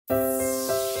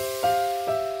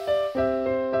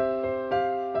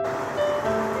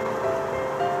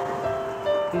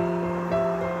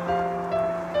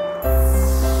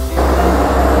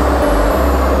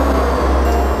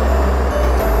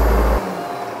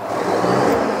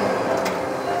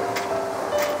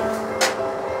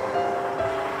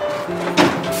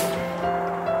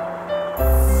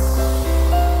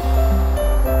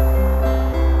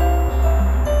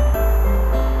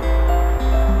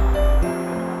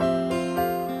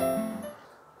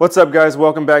What's up, guys?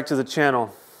 Welcome back to the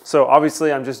channel. So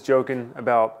obviously I'm just joking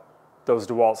about those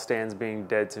DeWalt stands being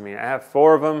dead to me. I have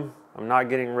 4 of them. I'm not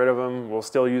getting rid of them. We'll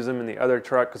still use them in the other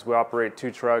truck because we operate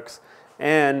 2 trucks.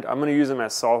 And I'm going to use them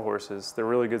as sawhorses. They're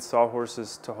really good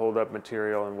sawhorses to hold up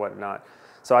material and whatnot.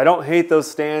 So I don't hate those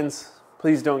stands.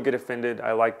 Please don't get offended.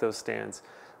 I like those stands.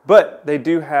 But they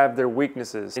do have their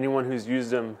weaknesses. Anyone who's used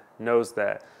them knows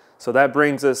that. So that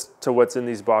brings us to what's in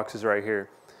these boxes right here.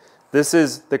 This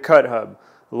is the cut hub.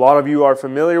 A lot of you are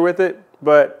familiar with it,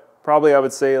 but probably I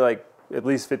would say like at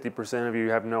least 50% of you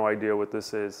have no idea what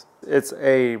this is. It's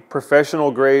a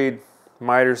professional grade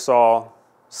miter saw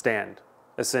stand,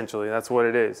 essentially. That's what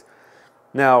it is.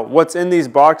 Now, what's in these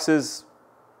boxes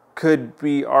could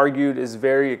be argued is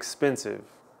very expensive.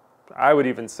 I would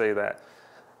even say that.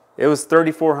 It was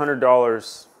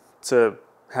 $3,400 to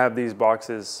have these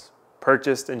boxes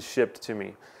purchased and shipped to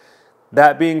me.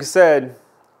 That being said,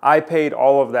 I paid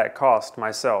all of that cost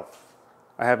myself.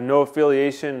 I have no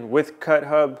affiliation with Cut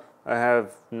Hub. I'm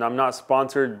not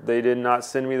sponsored. They did not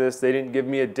send me this. They didn't give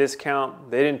me a discount.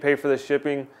 They didn't pay for the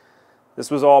shipping. This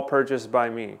was all purchased by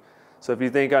me. So if you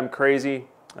think I'm crazy,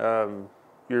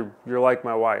 you're like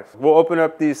my wife. We'll open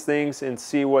up these things and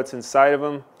see what's inside of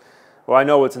them. Well, I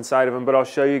know what's inside of them, but I'll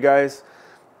show you guys.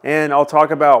 And I'll talk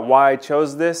about why I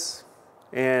chose this.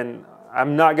 And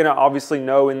I'm not going to obviously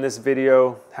know in this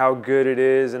video how good it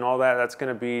is and all that. That's going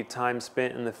to be time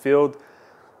spent in the field.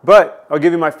 But I'll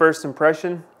give you my first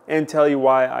impression and tell you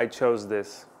why I chose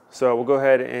this. So we'll go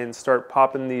ahead and start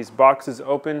popping these boxes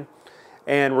open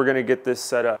and we're going to get this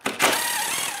set up.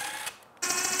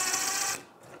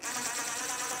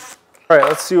 All right,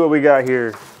 let's see what we got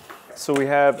here. So we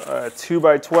have a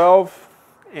 2x12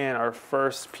 and our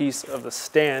first piece of the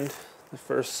stand, the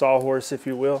first sawhorse, if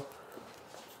you will.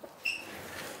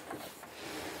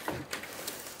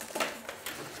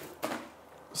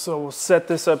 So we'll set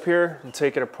this up here and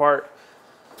take it apart.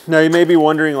 Now you may be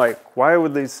wondering, like, why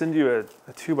would they send you a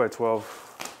 2x12?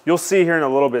 You'll see here in a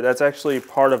little bit, that's actually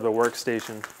part of the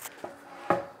workstation.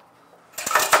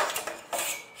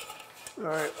 All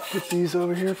right, put these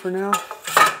over here for now.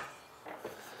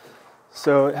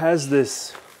 So it has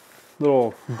this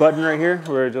little button right here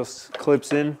where it just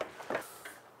clips in.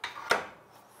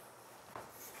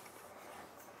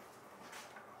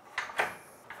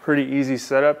 Pretty easy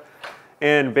setup.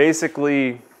 And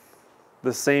basically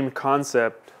the same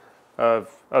concept of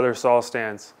other saw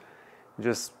stands.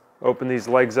 Just open these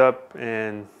legs up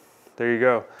and there you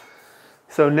go.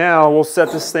 So now we'll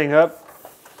set this thing up.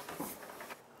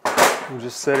 We'll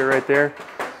just set it right there.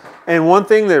 And one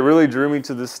thing that really drew me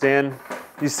to this stand,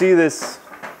 you see this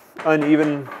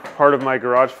uneven part of my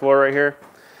garage floor right here?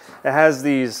 It has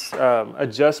these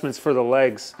adjustments for the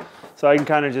legs. So I can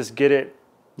kind of just get it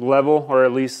level, or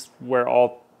at least where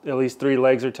at least 3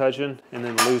 legs are touching, and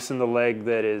then loosen the leg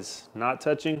that is not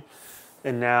touching.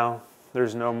 And now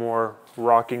there's no more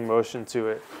rocking motion to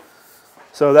it.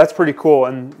 So that's pretty cool.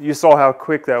 And you saw how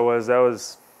quick that was. That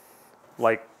was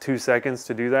like 2 seconds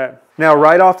to do that. Now,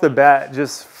 right off the bat,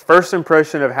 just first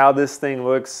impression of how this thing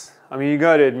looks. I mean, you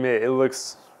gotta admit, it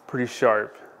looks pretty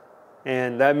sharp.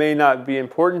 And that may not be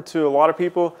important to a lot of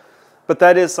people, but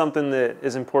that is something that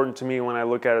is important to me when I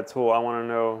look at a tool. I wanna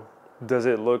know, does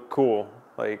it look cool?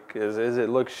 Like, is it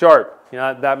look sharp? You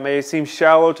know, that may seem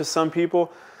shallow to some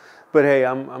people, but hey,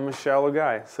 I'm a shallow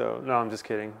guy, so no, I'm just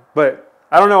kidding. But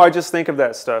I don't know, I just think of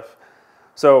that stuff.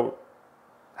 So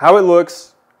how it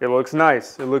looks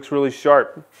nice. It looks really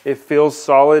sharp. It feels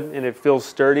solid and it feels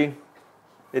sturdy.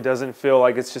 It doesn't feel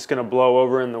like it's just gonna blow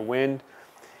over in the wind.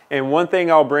 And one thing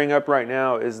I'll bring up right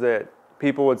now is that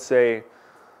people would say,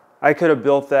 I could have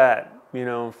built that, you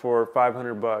know, for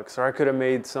 500 bucks, or I could have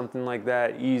made something like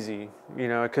that easy. You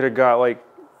know, I could have got like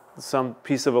some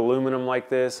piece of aluminum like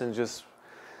this and just,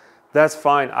 that's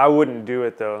fine. I wouldn't do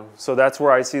it though. So that's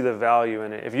where I see the value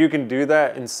in it. If you can do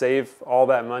that and save all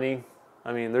that money,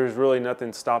 I mean, there's really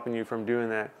nothing stopping you from doing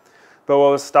that. But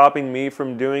what was stopping me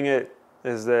from doing it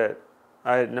is that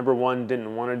I, number one,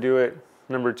 didn't want to do it.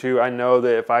 Number two, I know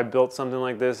that if I built something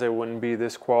like this, it wouldn't be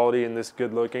this quality and this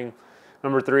good looking.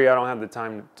 Number three, I don't have the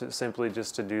time to simply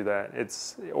just to do that.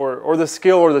 It's or the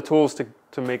skill or the tools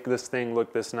to make this thing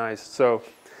look this nice. So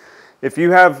if you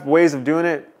have ways of doing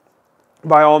it,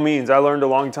 by all means. I learned a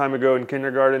long time ago in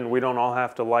kindergarten, we don't all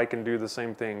have to like and do the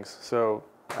same things. So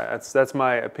that's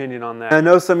my opinion on that. I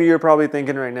know some of you are probably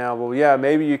thinking right now, well, yeah,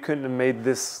 maybe you couldn't have made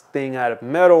this thing out of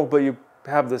metal, but you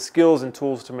have the skills and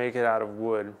tools to make it out of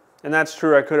wood. And that's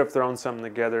true. I could have thrown something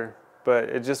together, but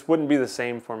it just wouldn't be the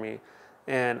same for me.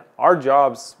 And our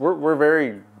jobs, we're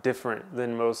very different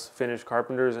than most finished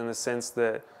carpenters in the sense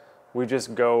that we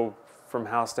just go from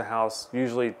house to house,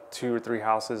 usually 2 or 3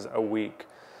 houses a week.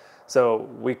 So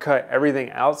we cut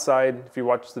everything outside. If you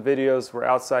watch the videos, we're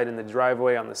outside in the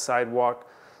driveway, on the sidewalk.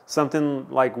 Something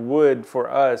like wood for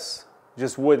us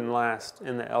just wouldn't last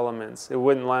in the elements. It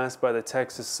wouldn't last by the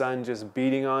Texas sun just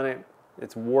beating on it.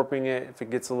 It's warping it. If it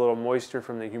gets a little moisture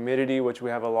from the humidity, which we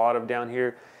have a lot of down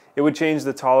here, it would change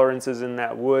the tolerances in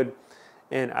that wood,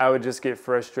 and I would just get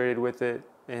frustrated with it,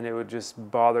 and it would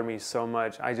just bother me so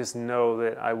much. I just know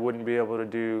that I wouldn't be able to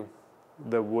do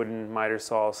the wooden miter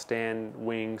saw stand,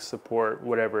 wing, support,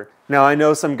 whatever. Now I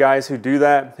know some guys who do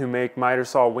that, who make miter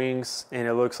saw wings, and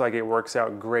it looks like it works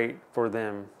out great for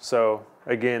them. So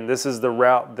again, this is the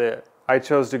route that I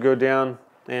chose to go down,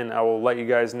 and I will let you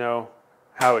guys know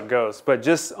how it goes. But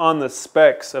just on the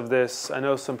specs of this, I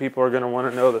know some people are going to want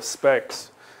to know the specs.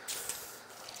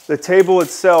 The table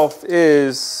itself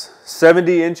is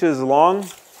 70 inches long,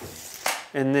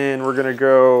 and then we're going to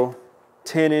go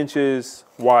 10 inches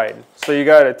wide. So you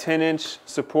got a 10-inch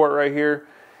support right here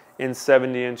and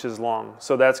 70 inches long.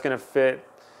 So that's going to fit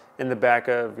in the back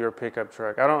of your pickup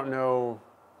truck. I don't know.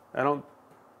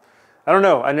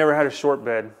 I never had a short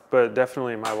bed, but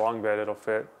definitely in my long bed it'll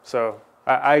fit. So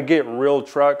I get real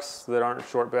trucks that aren't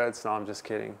short beds. No, I'm just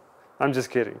kidding. I'm just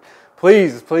kidding.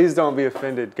 Please, please don't be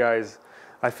offended, guys.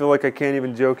 I feel like I can't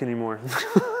even joke anymore.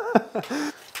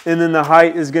 And then the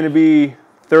height is going to be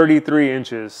 33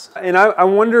 inches. And I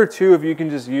wonder too if you can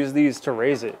just use these to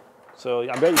raise it. So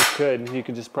I bet you could. You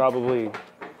could just probably,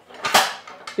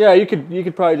 yeah, you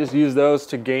could probably just use those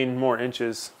to gain more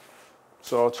inches.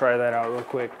 So I'll try that out real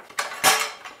quick.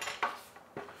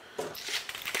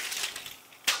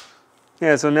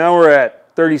 Yeah, so now we're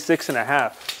at 36 and a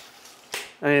half.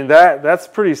 I mean, that's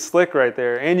pretty slick right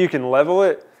there. And you can level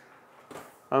it.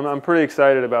 I'm pretty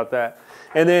excited about that.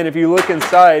 And then if you look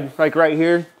inside, like right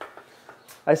here,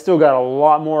 I still got a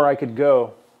lot more I could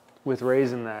go with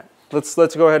raising that. Let's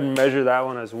go ahead and measure that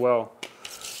one as well.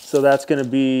 So that's going to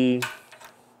be,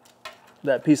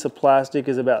 that piece of plastic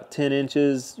is about 10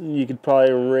 inches. You could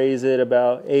probably raise it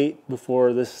about 8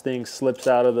 before this thing slips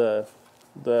out of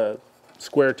the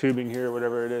square tubing here,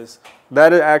 whatever it is.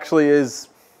 That actually is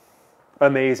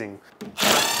amazing.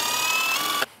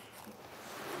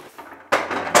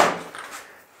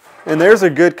 And there's a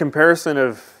good comparison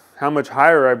of how much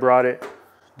higher I brought it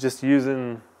just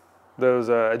using those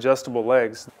adjustable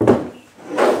legs. All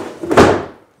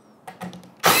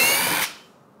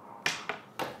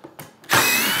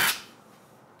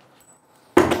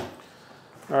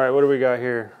right, what do we got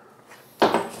here?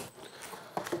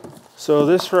 So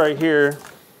this right here,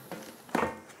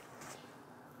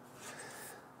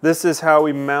 this is how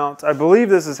we mount, I believe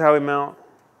this is how we mount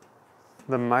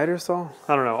the miter saw.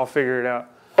 I don't know, I'll figure it out.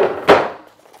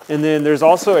 And then there's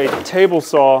also a table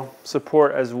saw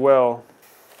support as well.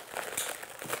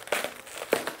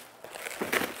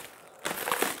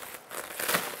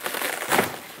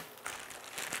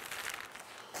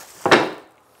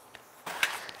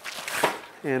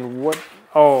 And what,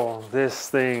 oh, this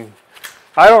thing.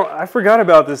 I forgot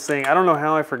about this thing. I don't know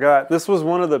how I forgot. This was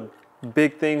one of the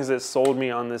big things that sold me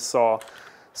on this saw.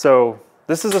 So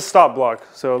this is a stop block.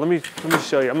 So let me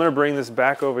show you. I'm gonna bring this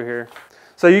back over here.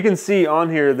 So you can see on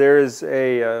here there is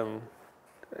a,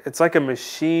 it's like a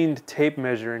machined tape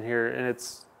measure in here, and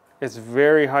it's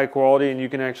very high quality, and you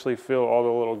can actually feel all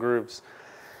the little grooves.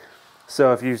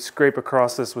 So if you scrape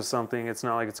across this with something, it's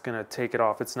not like it's gonna take it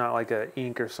off. It's not like a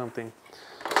ink or something.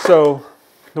 So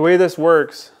the way this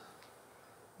works,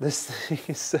 this thing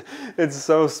is, it's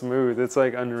so smooth. It's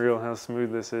like unreal how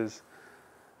smooth this is.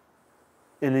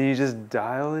 And then you just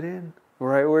dial it in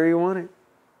right where you want it.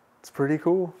 It's pretty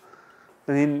cool.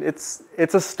 I mean, it's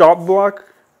a stop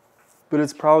block, but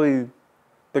it's probably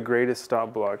the greatest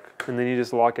stop block. And then you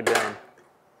just lock it down.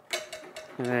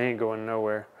 And it ain't going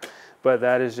nowhere. But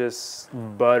that is just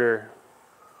butter.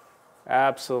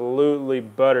 Absolutely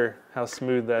butter how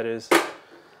smooth that is.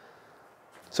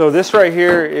 So this right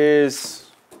here is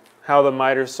how the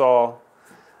miter saw,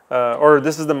 or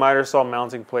this is the miter saw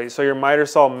mounting plate. So your miter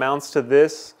saw mounts to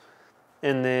this,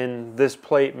 and then this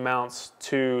plate mounts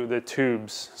to the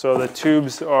tubes. So the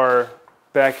tubes are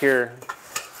back here,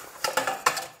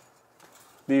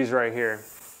 these right here.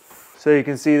 So you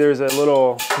can see there's a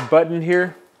little button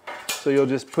here. So you'll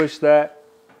just push that,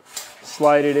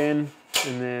 slide it in,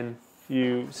 and then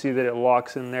you see that it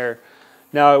locks in there.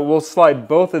 Now we'll slide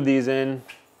both of these in,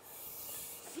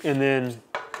 and then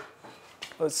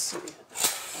let's see,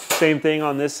 same thing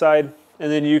on this side,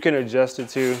 and then you can adjust it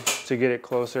to get it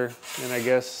closer, and I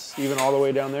guess even all the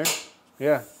way down there.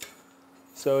 Yeah,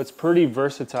 so it's pretty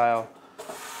versatile.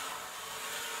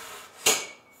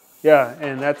 Yeah,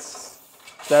 and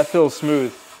that feels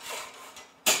smooth.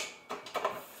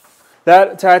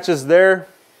 That attaches there,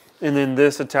 and then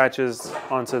this attaches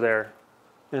onto there.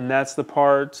 And that's the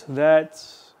part that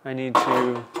I need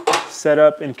to set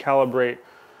up and calibrate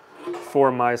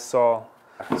for my saw.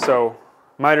 So,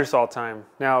 miter saw time.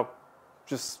 Now,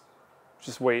 just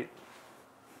wait.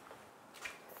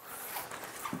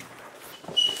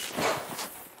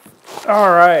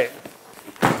 All right,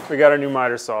 we got our new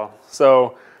miter saw.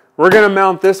 So we're gonna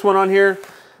mount this one on here.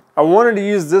 I wanted to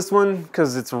use this one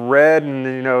because it's red and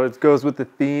you know, it goes with the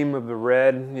theme of the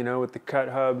red, you know, with the cut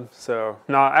hub. So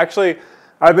no, actually,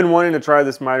 I've been wanting to try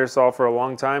this miter saw for a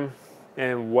long time,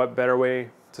 and what better way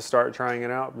to start trying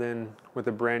it out than with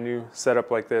a brand new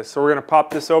setup like this. So we're gonna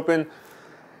pop this open,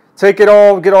 take it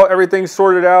all, get everything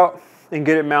sorted out, and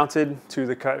get it mounted to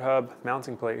the cut hub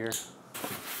mounting plate here.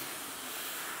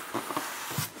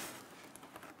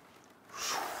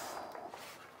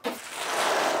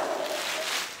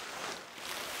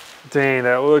 Dang,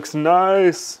 that looks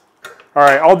nice. All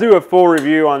right, I'll do a full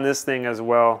review on this thing as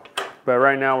well, but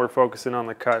right now we're focusing on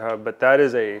the cut hub. But that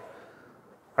is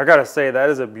I gotta say, that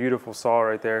is a beautiful saw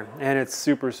right there, and it's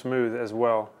super smooth as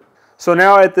well. So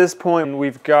now at this point,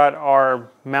 we've got our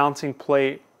mounting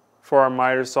plate for our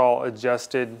miter saw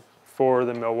adjusted for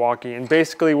the Milwaukee. And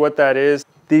basically what that is,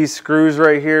 these screws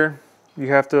right here, you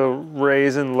have to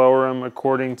raise and lower them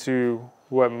according to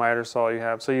what miter saw you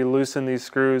have. So you loosen these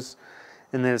screws,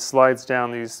 and then it slides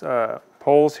down these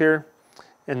poles here,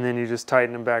 and then you just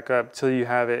tighten them back up till you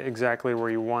have it exactly where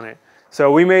you want it.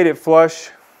 So we made it flush,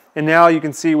 and now you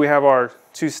can see we have our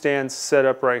two stands set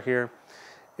up right here.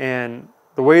 And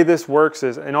the way this works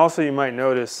is, and also you might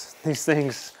notice, these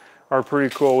things are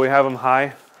pretty cool. We have them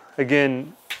high.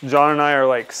 Again, John and I are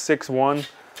like 6'1",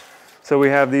 so we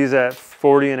have these at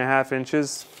 40.5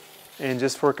 inches. And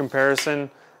just for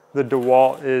comparison, the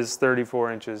DeWalt is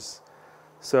 34 inches.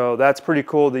 So that's pretty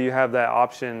cool that you have that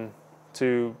option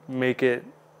to make it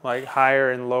like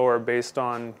higher and lower based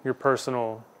on your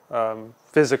personal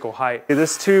physical height.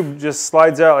 This tube just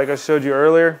slides out like I showed you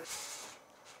earlier.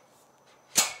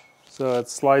 So it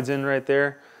slides in right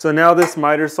there. So now this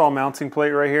miter saw mounting plate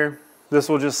right here, this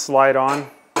will just slide on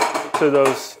to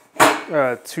those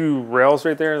two rails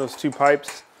right there, those two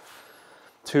pipes,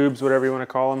 tubes, whatever you want to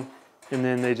call them. And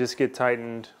then they just get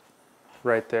tightened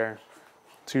right there.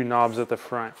 Two knobs at the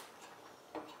front.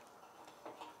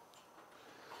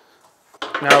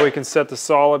 Now we can set the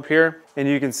saw up here, and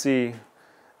you can see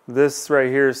this right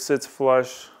here sits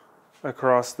flush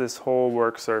across this whole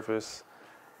work surface.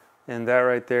 And that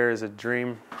right there is a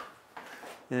dream.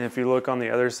 And if you look on the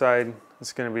other side,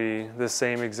 it's going to be the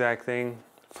same exact thing.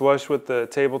 Flush with the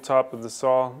tabletop of the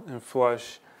saw and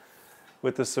flush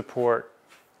with the support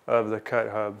of the cut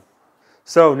hub.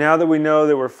 So now that we know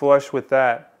that we're flush with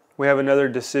that, we have another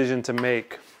decision to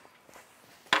make.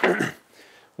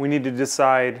 We need to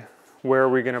decide where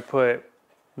we're going to put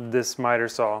this miter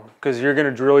saw, because you're going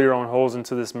to drill your own holes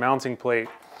into this mounting plate,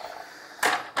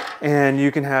 and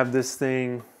you can have this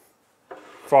thing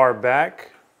far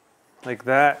back like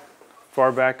that,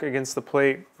 far back against the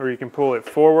plate, or you can pull it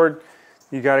forward.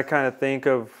 You got to kind of think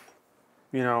of,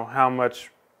 you know, how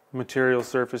much material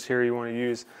surface here you want to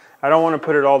use. I don't want to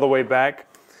put it all the way back,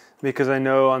 because I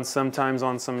know sometimes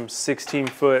on some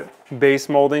 16-foot base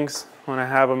moldings, when I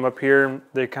have them up here,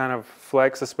 they kind of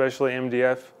flex, especially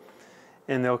MDF,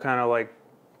 and they'll kind of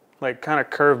like kind of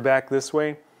curve back this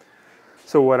way.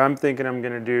 So what I'm thinking I'm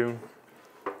going to do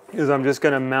is I'm just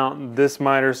going to mount this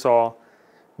miter saw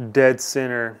dead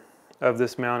center of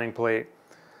this mounting plate.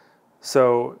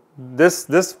 So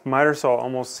this miter saw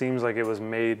almost seems like it was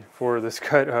made for this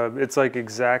cut hub. It's like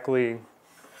exactly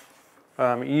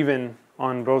even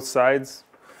on both sides,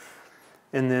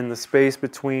 and then the space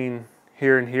between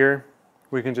here and here,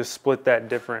 we can just split that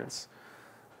difference.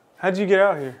 How'd you get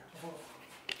out here?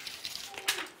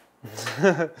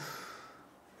 1.5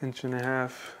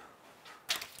 inches.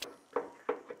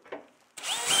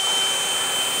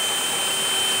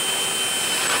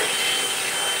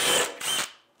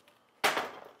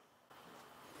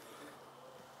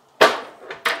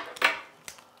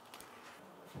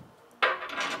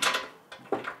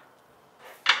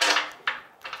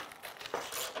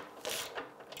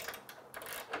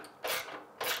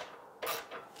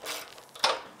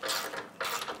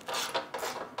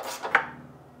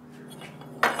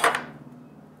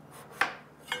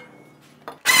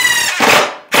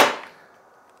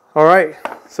 All right,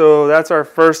 so that's our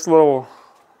first little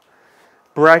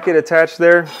bracket attached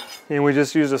there, and we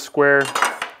just used a square,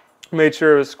 made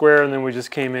sure it was square, and then we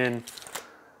just came in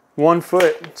 1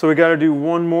 foot. So we got to do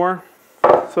one more.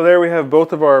 So there we have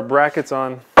both of our brackets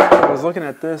on. I was looking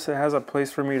at this, it has a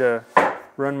place for me to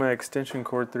run my extension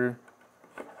cord through.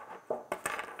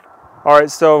 All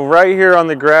right, so right here on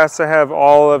the grass, I have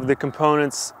all of the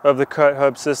components of the cut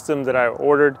hub system that I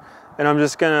ordered, and I'm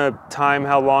just gonna time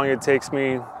how long it takes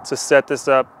me to set this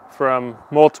up from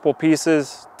multiple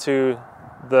pieces to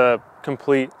the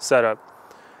complete setup.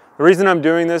 The reason I'm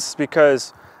doing this is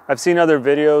because I've seen other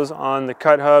videos on the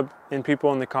cut hub, and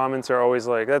people in the comments are always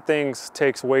like, that thing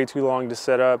takes way too long to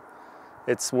set up,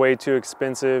 it's way too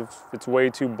expensive, it's way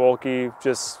too bulky,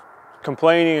 just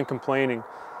complaining and complaining.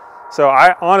 So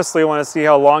I honestly want to see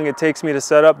how long it takes me to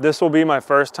set up. This will be my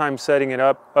first time setting it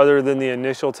up, other than the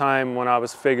initial time when I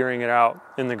was figuring it out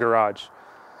in the garage.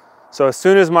 So as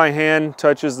soon as my hand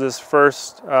touches this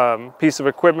first piece of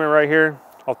equipment right here,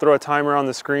 I'll throw a timer on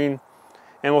the screen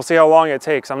and we'll see how long it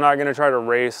takes. I'm not going to try to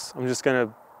race. I'm just going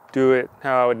to do it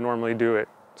how I would normally do it.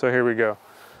 So here we go.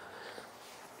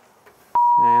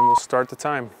 And we'll start the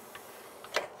time.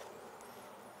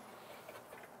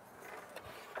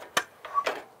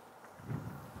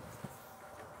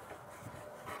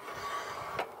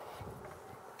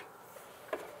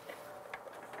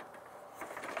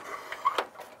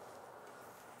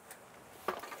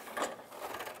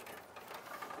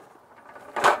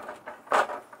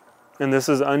 And this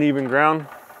is uneven ground,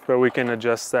 but we can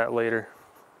adjust that later.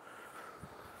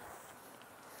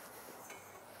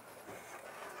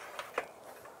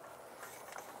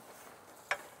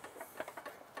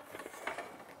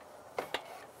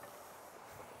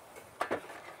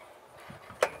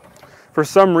 For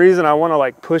some reason, I want to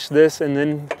like push this and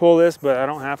then pull this, but I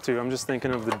don't have to. I'm just thinking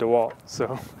of the DeWalt,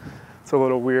 so it's a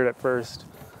little weird at first.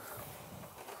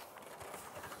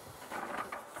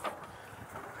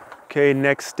 Okay,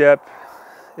 next step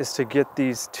is to get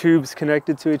these tubes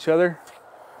connected to each other.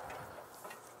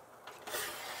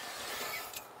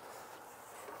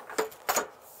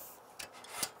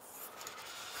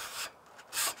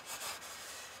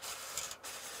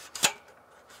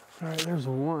 All right, there's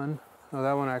one. Oh,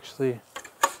 that one actually,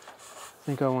 I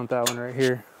think I want that one right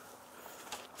here.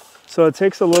 So it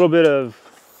takes a little bit of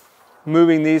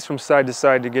moving these from side to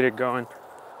side to get it going,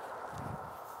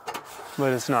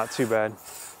 but it's not too bad.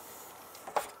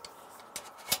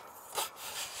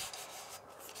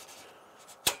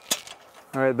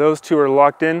 All right, those two are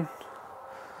locked in.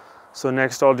 So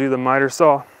next I'll do the miter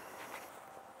saw.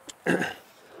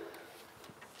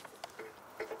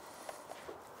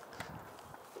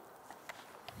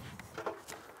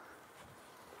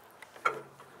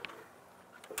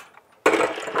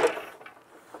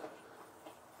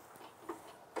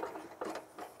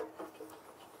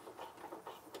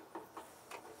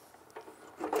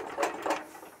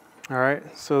 All right,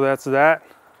 so that's that.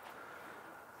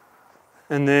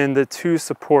 And then the two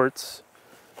supports,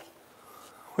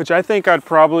 which I think I'd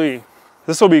probably,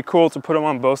 this will be cool to put them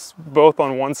on both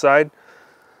on one side.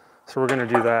 So we're gonna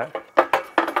do that.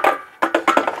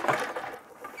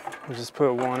 We'll just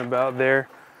put one about there,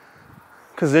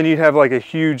 because then you'd have like a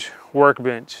huge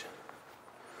workbench.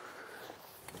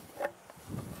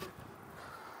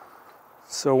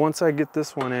 So once I get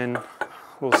this one in,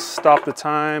 we'll stop the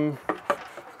time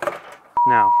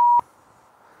now.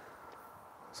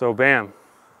 So bam.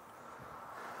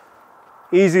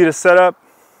 Easy to set up.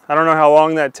 I don't know how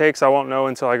long that takes. I won't know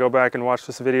until I go back and watch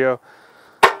this video,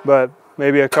 but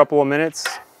maybe a couple of minutes.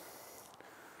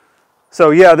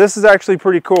 So yeah, this is actually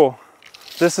pretty cool.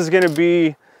 This is gonna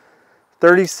be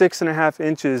 36.5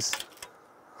 inches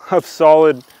of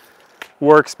solid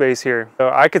workspace here. So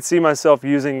I could see myself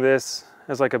using this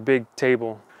as like a big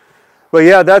table. But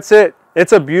yeah, that's it.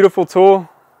 It's a beautiful tool,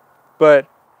 but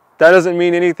that doesn't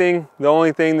mean anything. The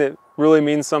only thing that really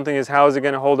means something is how is it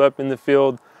going to hold up in the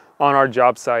field on our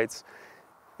job sites.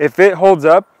 If it holds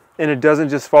up and it doesn't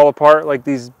just fall apart, like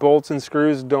these bolts and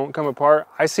screws don't come apart,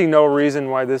 I see no reason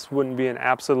why this wouldn't be an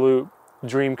absolute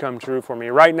dream come true for me.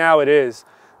 Right now it is,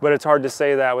 but it's hard to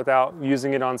say that without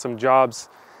using it on some jobs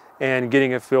and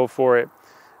getting a feel for it.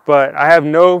 But I have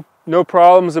no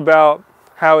problems about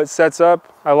how it sets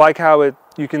up. I like how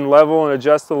you can level and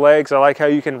adjust the legs. I like how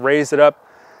you can raise it up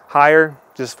higher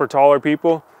just for taller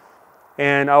people.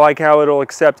 And I like how it'll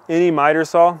accept any miter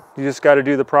saw. You just got to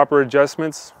do the proper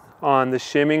adjustments on the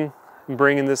shimming and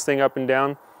bringing this thing up and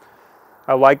down.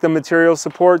 I like the material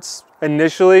supports.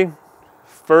 Initially,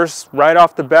 right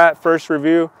off the bat, first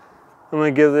review, I'm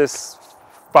going to give this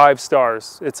 5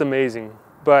 stars. It's amazing,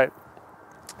 but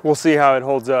we'll see how it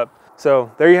holds up. So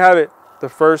there you have it, the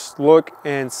first look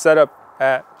and setup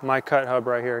at my cut hub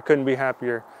right here. I couldn't be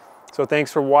happier. So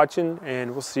thanks for watching,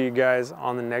 and we'll see you guys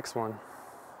on the next one.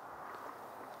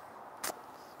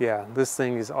 Yeah, this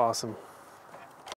thing is awesome.